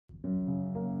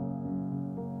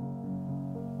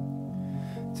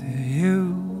To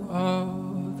you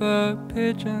all the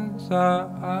pigeons are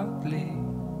ugly.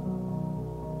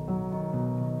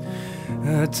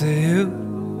 To you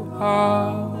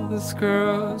all the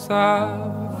squirrels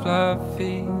are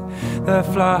fluffy. They're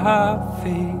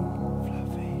fluffy.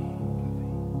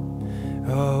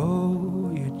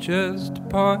 Oh, you just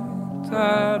point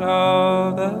at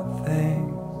all the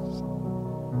things,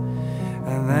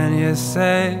 and then you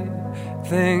say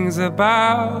things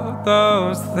about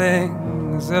those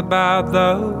things, about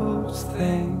those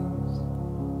things,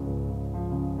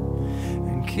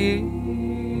 and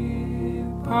keep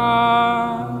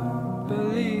on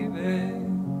believing,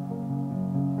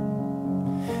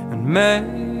 and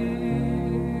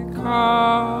make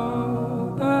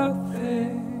all the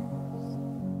things,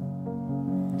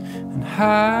 and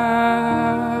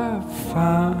have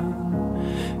fun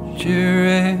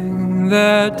during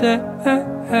the day.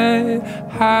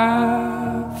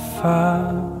 Have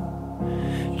fun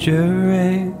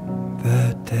during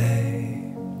the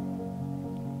day.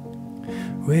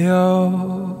 We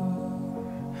all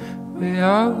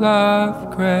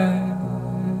love Greg.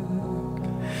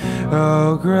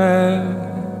 Oh Greg,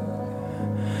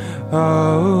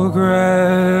 oh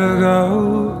Greg,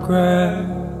 oh Greg.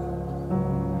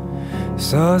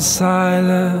 So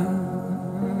silent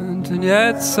and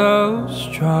yet so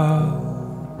strong.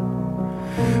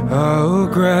 Oh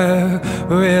Greg,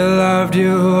 we loved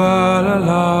you all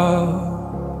along.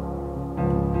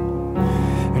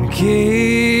 And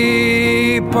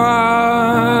keep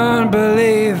on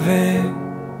believing,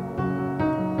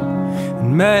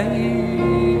 and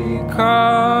make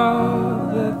all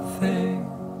the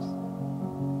things,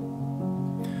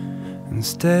 and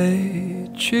stay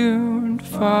tuned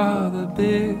for the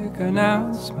big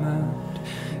announcement.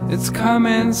 It's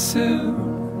coming soon.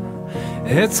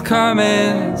 It's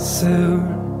coming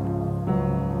soon.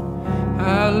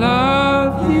 I love